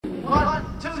1,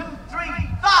 2, 3,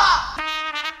 4.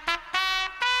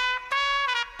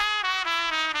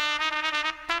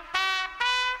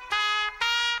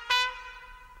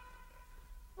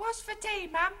 What's for tea,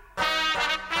 ma'am?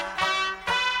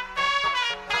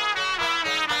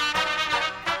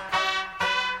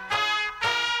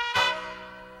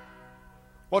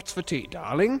 What's for tea,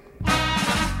 darling?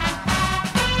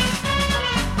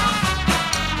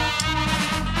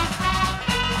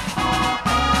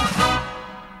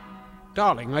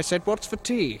 Darling, I said, what's for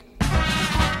tea?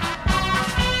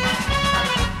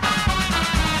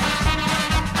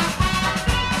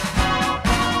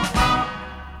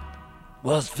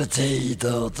 What's for tea,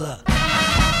 daughter?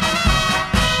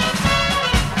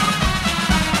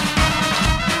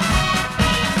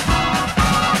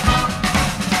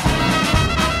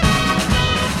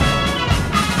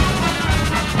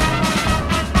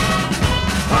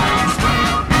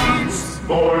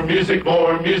 More music,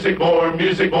 more music, more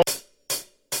music, more.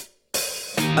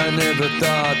 I never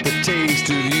thought the taste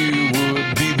of you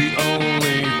would be the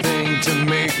only thing to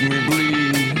make me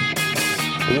bleed.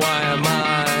 Why am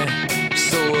I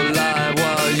so alive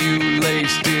while you lay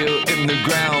still in the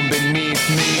ground beneath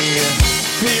me?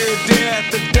 Fear of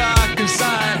death, the dark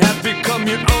inside have become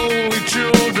your only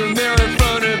children. They're in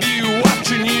front of you,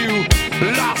 watching you.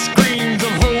 Lost screams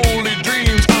of holy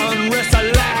dreams. Unrest,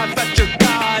 I laugh at your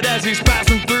God as he's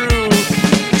passing through.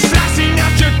 Slicing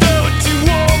out your throat to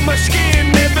warm my skin.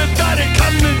 Never thought it'd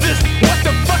come to this. What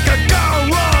the fuck I gone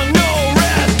wrong? No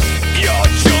rest. Your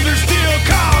children still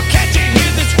call. Can't you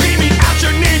hear the screaming out your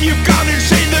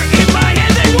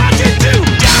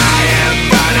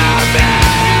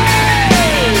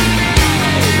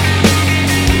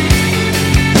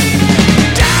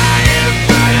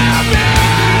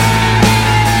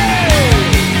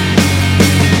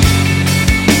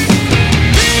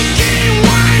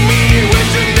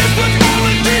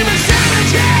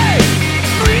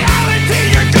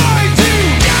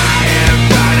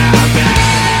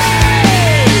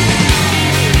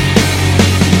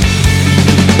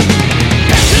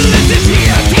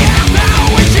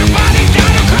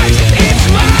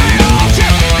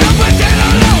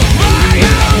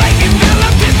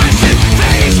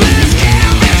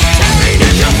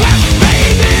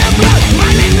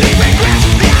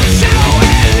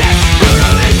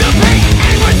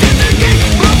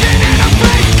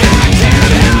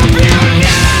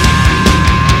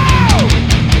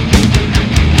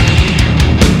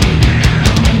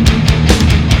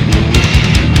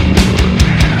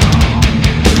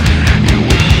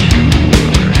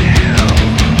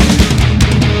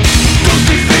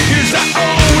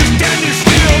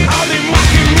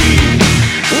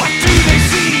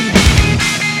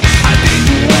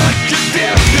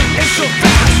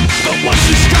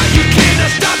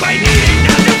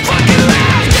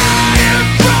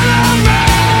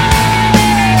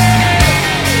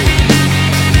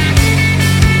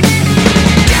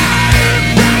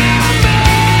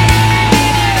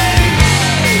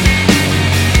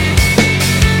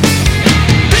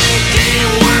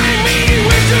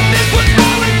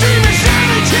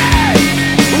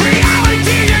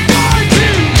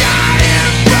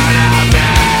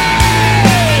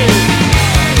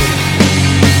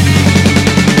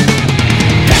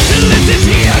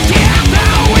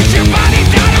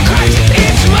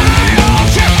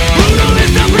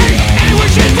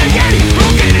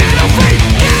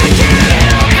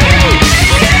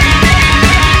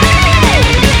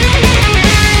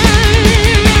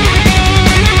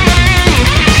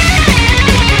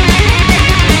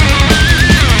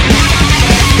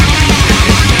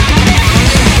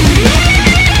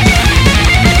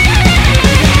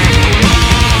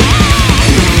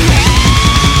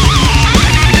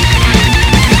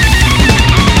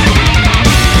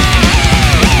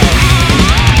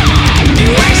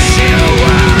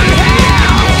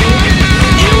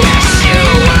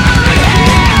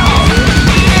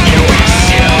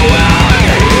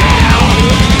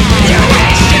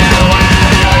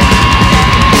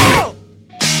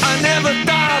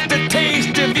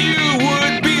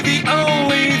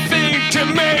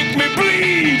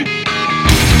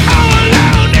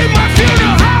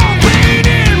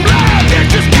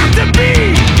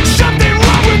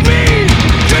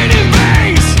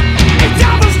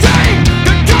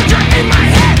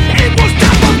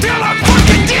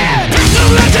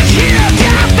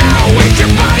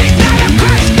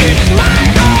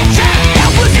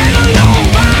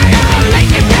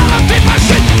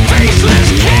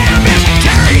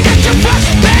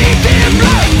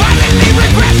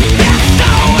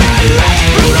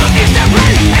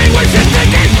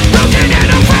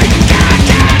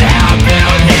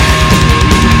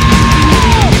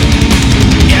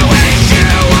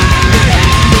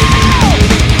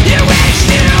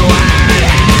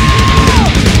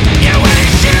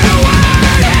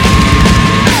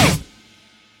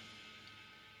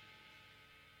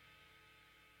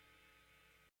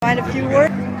mind a few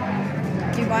words?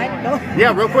 Do you mind? No?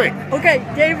 Yeah, real quick. Okay,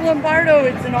 Dave Lombardo,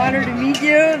 it's an honor to meet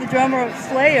you, the drummer of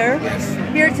Slayer.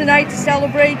 Yes. Here tonight to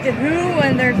celebrate The Who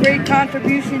and their great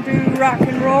contribution to rock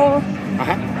and roll.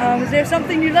 Is there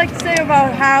something you'd like to say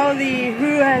about how The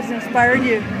Who has inspired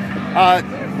you?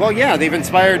 Well, yeah, they've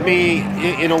inspired me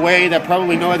in a way that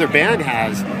probably no other band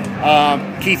has.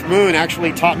 Keith Moon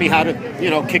actually taught me how to,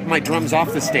 kick my drums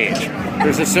off the stage.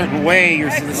 There's a certain way,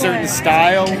 there's a certain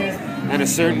style, and a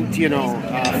certain,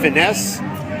 finesse.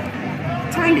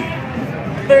 Tiny.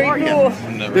 Very cool.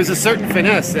 There's a certain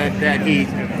finesse that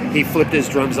he flipped his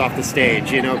drums off the stage,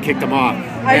 kicked them off,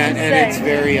 and it's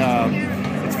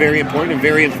very important and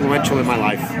very influential in my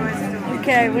life.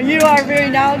 Okay, well, you are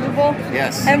very knowledgeable.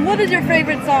 Yes. And what is your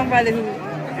favorite song by The Who?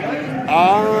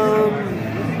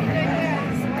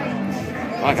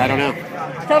 I don't know.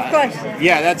 Tough question.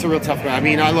 Yeah, that's a real tough one. I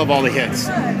mean, I love all the hits,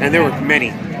 and there were many.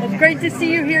 It's great to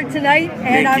see you here tonight,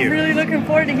 and Thank you. I'm really looking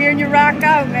forward to hearing you rock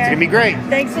out, man. It's gonna be great.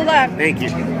 Thanks a lot. Thank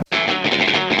you.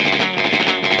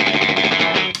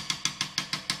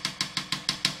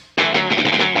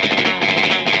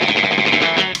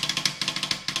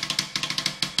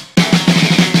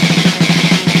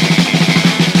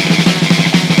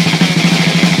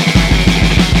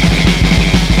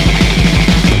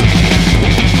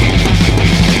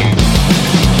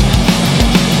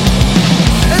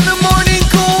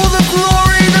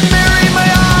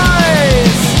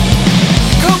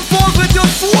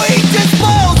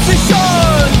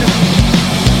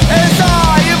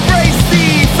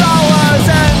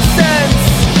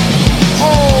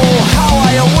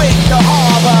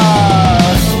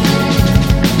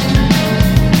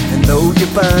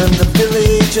 Burn the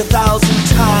village 1,000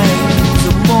 times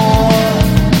or more,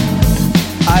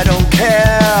 I don't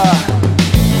care.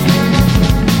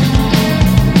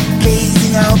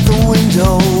 Gazing out the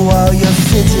window while you're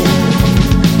sitting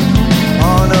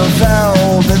on a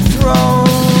velvet throne.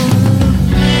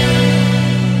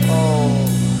 Oh.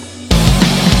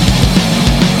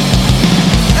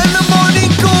 And the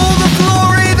morning gold, the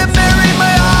glory that marry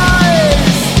my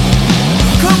eyes,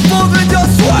 come forth with your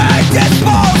swag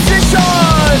disposition.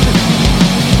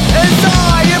 As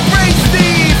I embrace the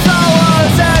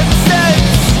flowers and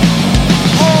scents,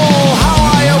 oh, how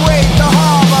I await the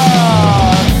harbor.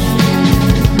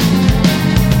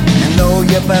 And though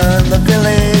you burn the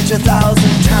village 1,000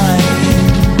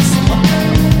 times,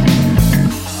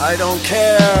 I don't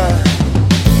care.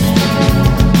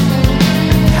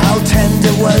 How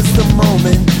tender was the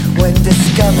moment when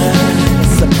discovered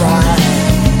surprise.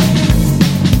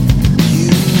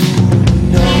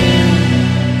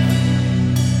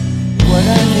 What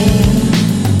I mean,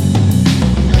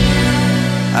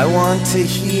 I want to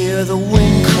hear the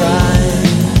wind cry.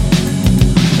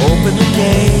 Open the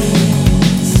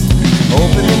gates,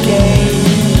 open the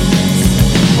gates,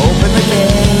 open the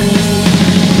gates.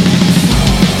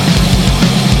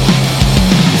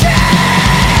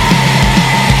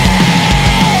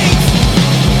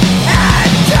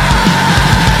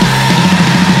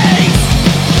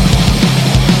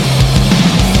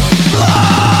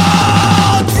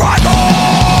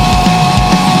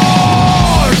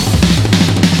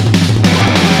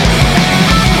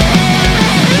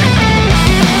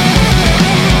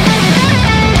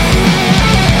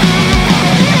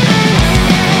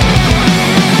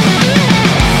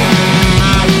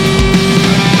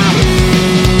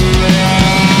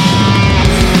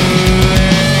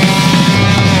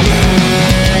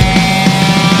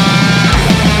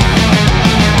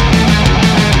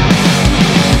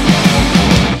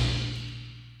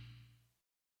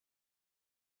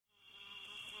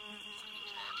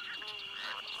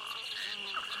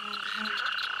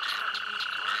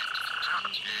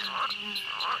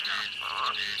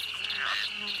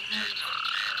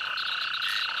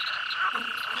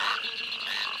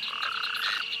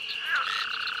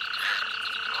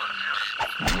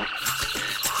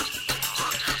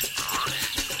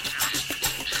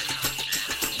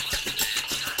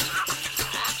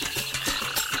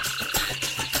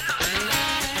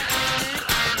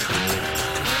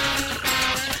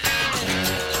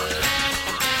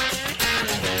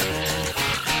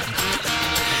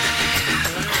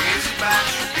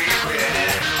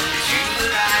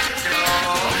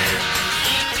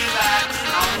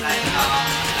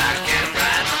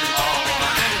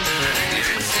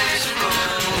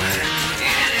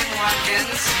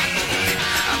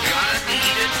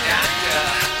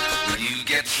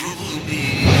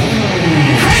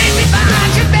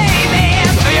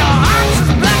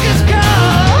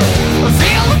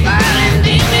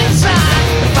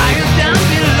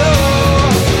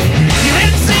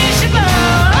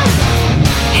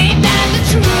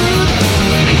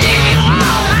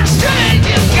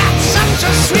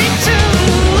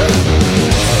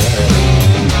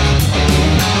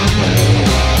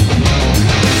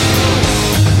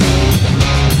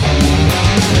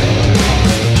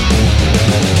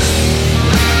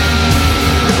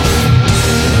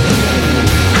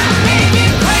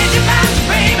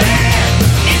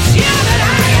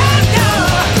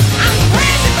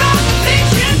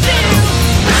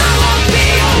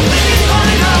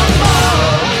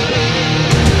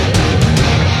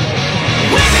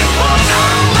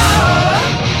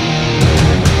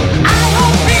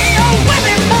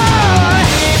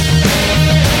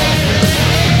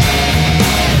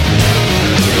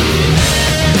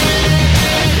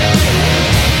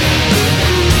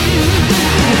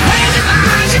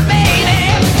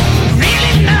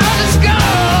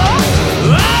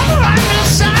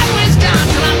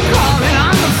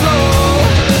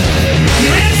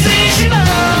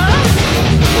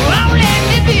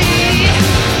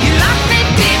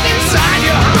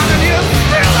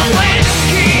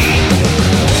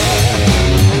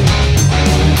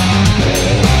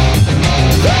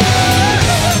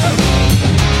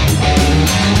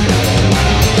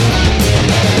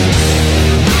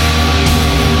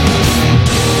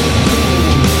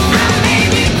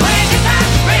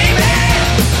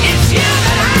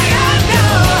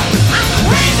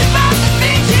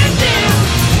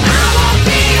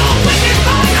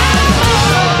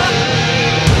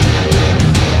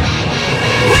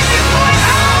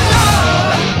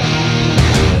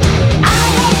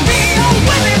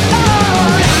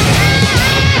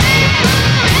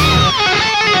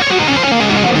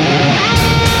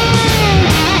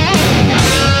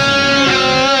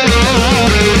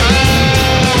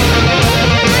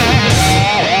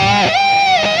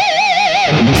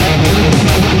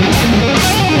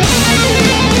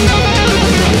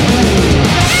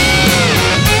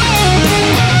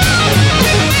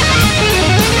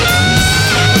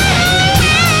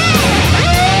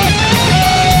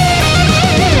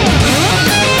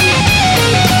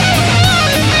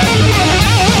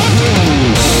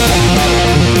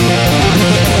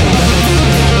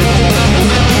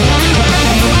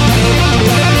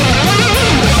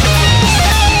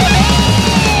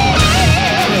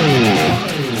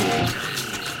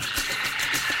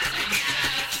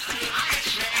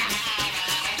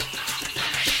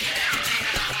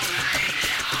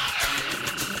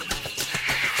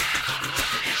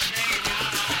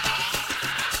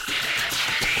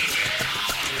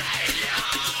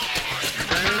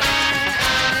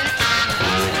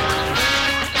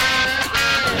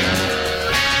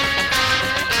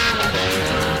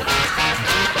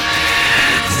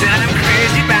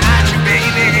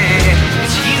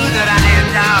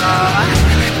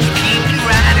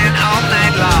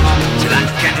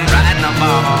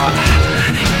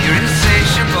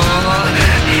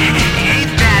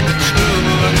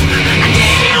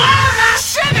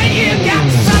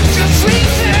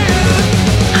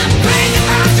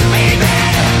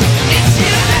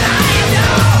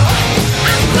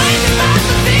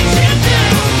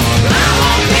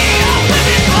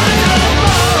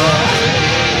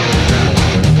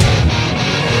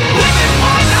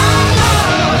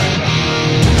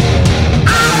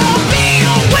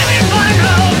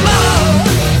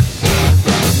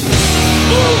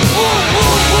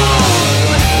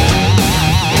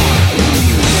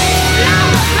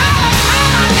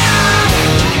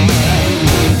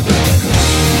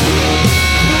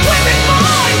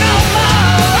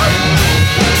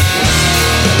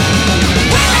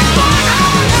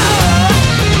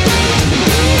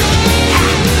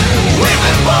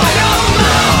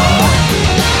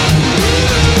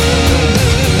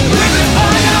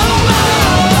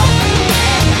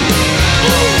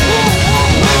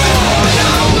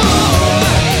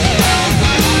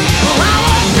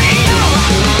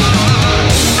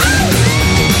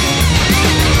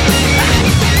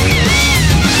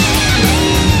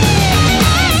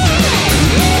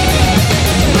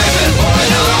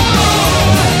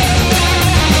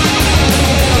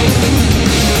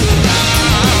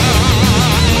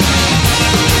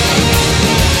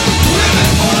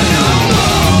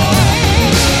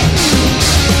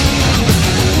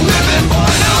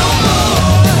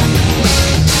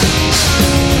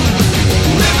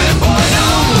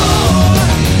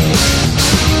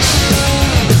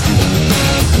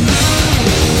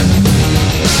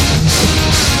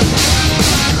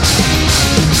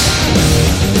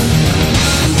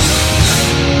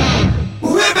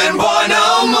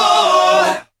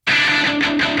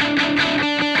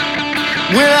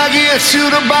 When I get to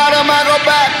the bottom, I go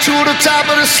back to the top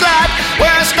of the slide,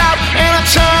 where I stop and I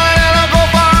turn and I go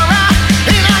for a ride.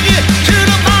 And I get to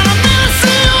the bottom and I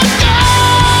see you again.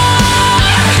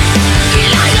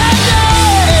 Yeah, yeah,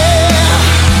 yeah.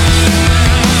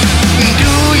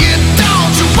 Do you,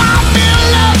 don't you want me to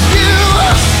love you?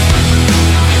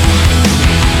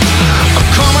 I'm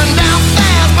coming down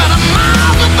fast, but I'm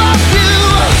miles above you.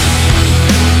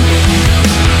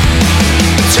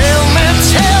 Tell me,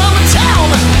 tell me, tell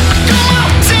me. Come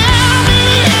on, tell me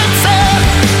the answer.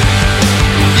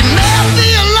 You never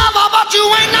feel love, but you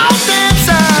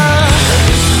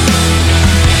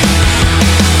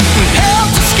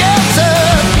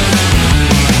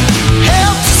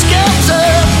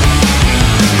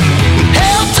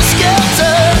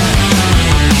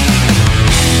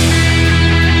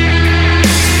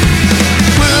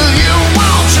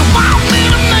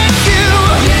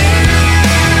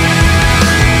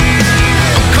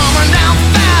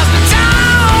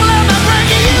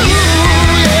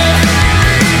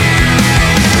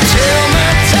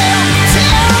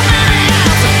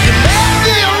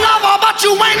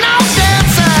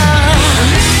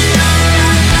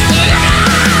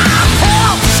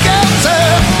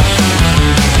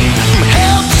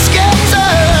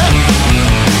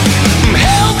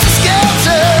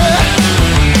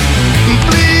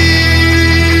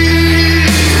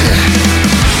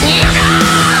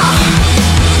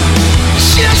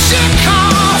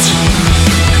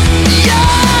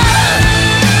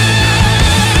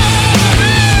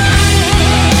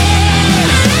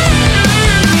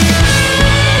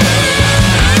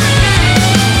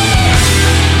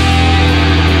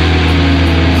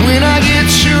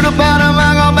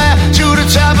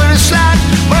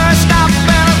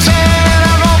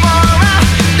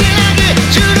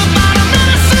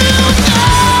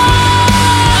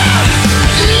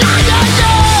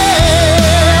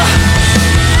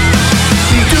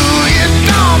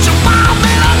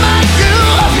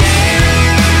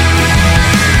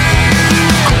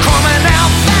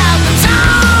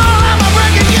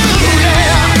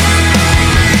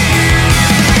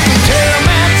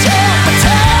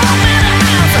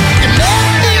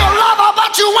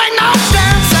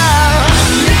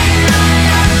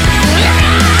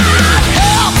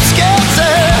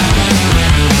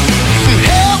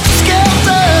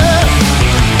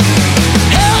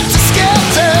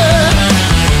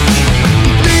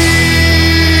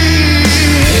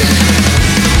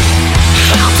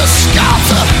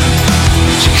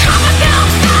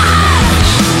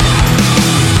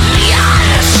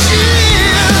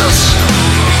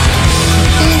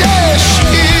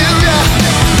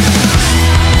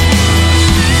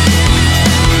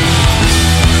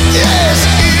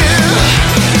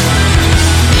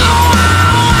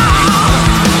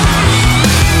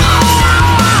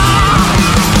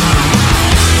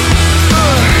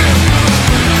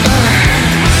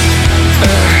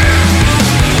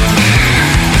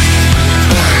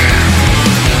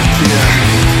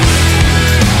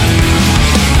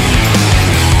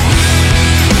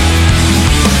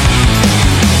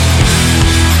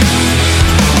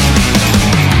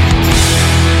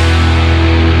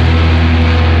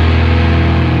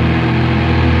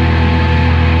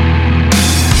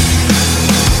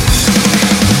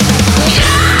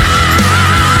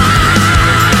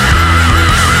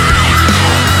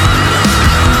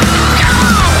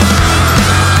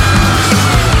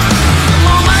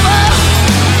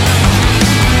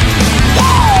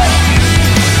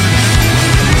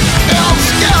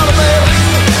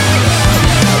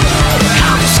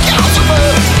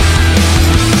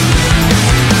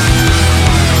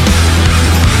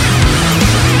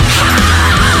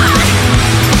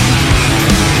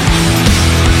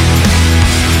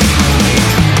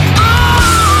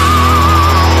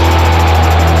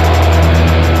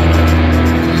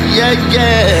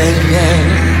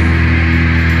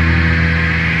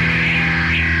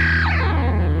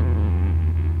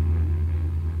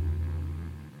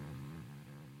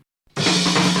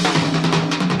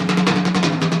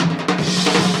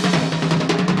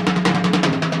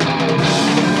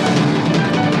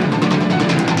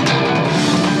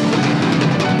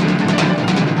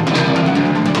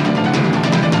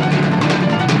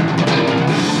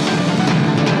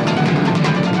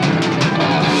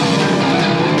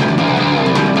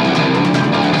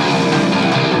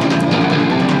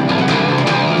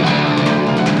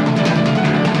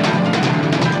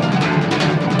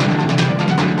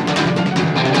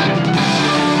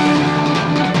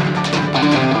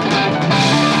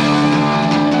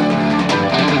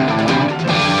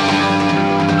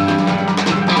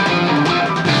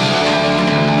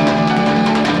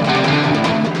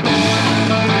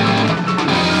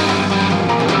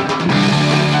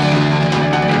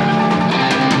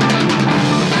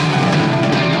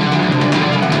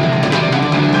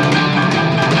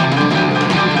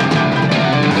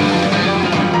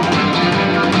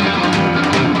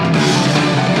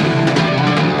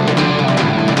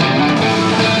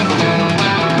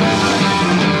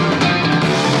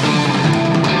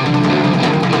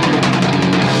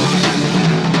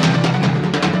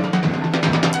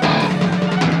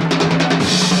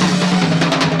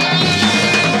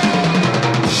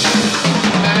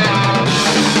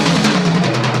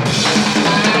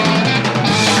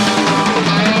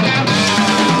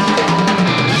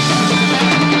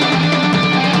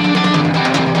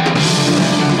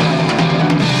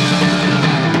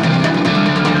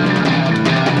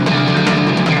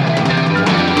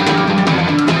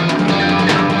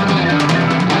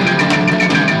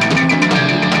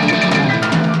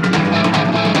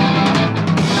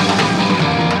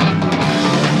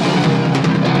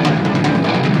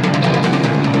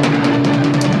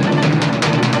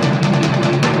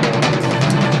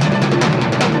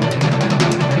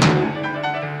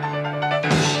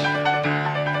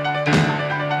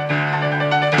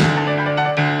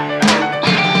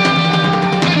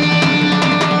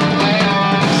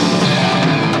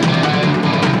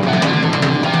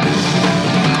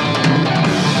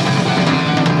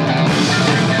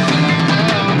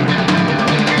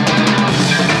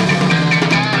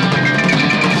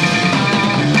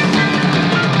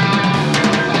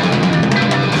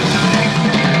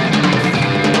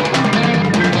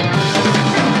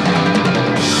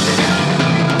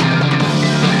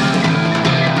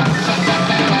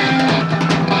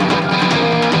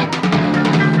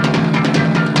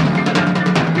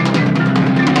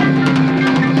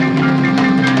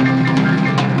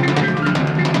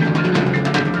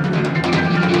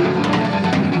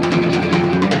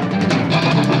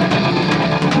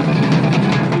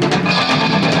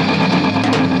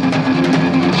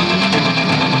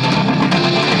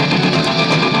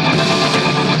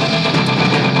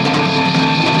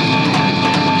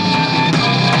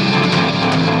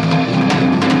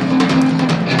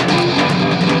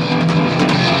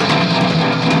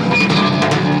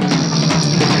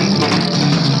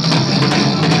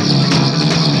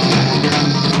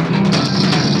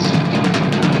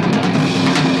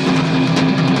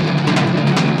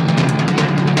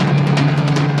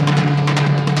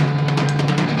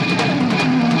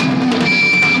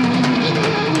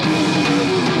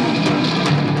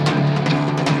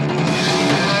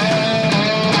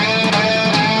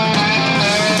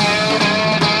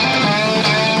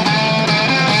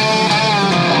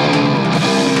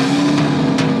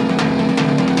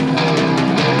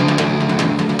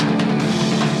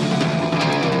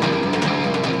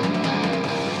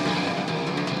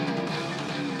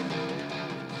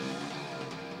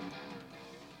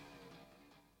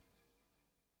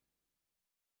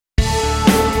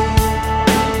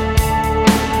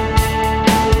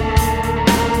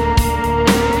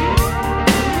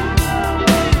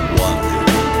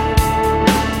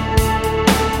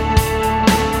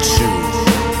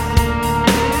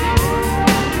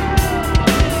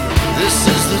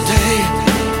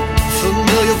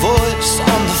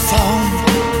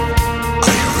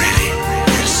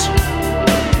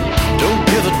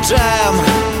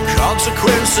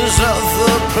pieces of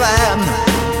the plan.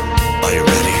 Are you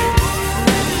ready?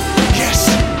 Yes.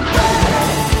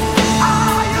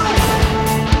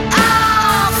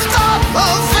 I've thought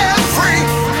of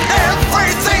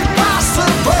everything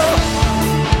possible.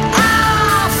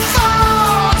 I've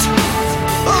thought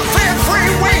of every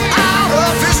way out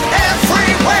of this,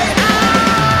 every way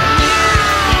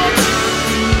out.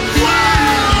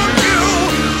 Won't you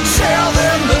tell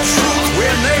them the truth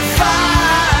when they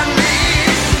find me?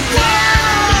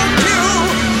 Won't you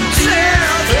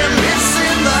tell them it's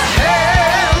in the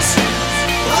hands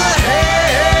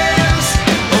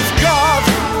of God?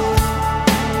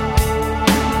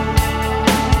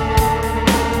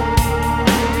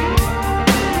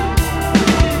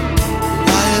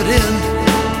 Wired in,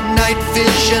 night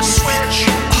vision switch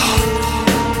on,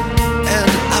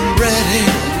 and I'm ready.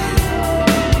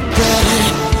 Ready.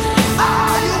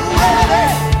 Are you ready?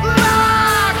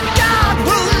 My God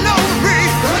will know me,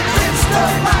 convinced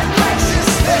of my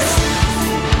righteousness.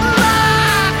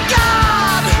 My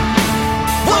God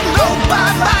will know by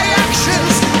my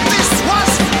actions this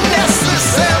was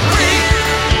necessary.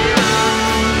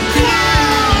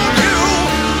 Won't you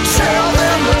tell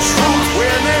them the truth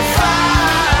when they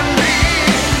find me?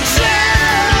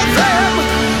 Tell them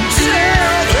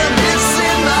it's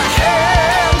in the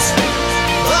hands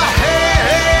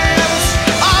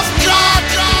of God.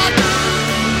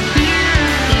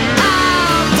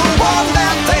 I'm the one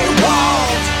that they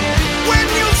want. When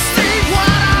you see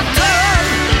what I've done,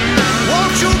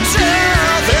 won't you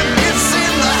tell them it's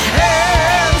in the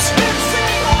hands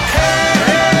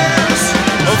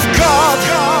of God?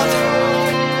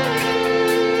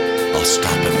 I'll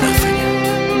stop at nothing.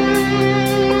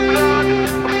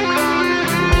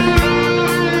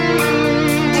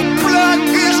 The blood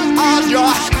is on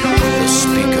your. They'll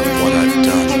speak of what I've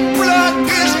done. The blood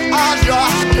is on your.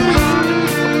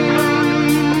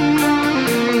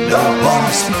 No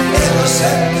one's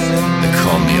innocent. They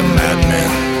call me a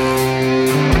madman.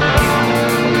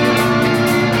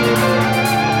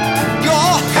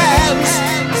 Your hands.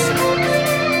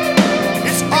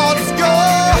 It's on your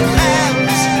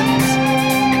hands.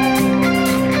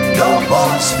 No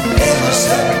one's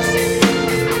innocent.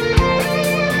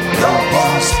 No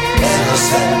one's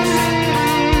innocent.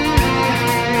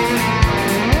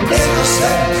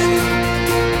 Innocent.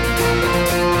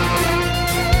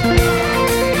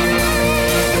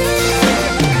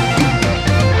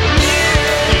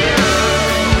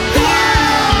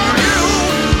 Won't you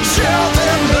tell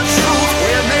them the truth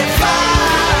when they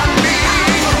find me?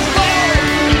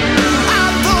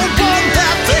 I'm the one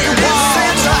that they want. It's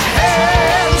in the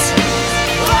hands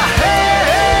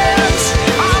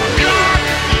of God.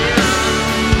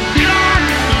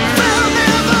 They'll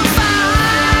never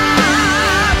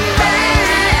find me.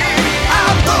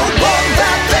 I'm the one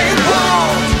that they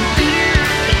want.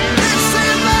 It's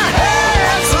in the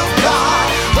hands of God.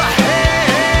 The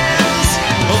hands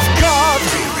of God.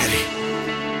 Are you ready?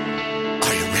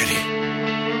 Are you ready?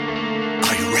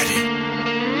 Are you ready?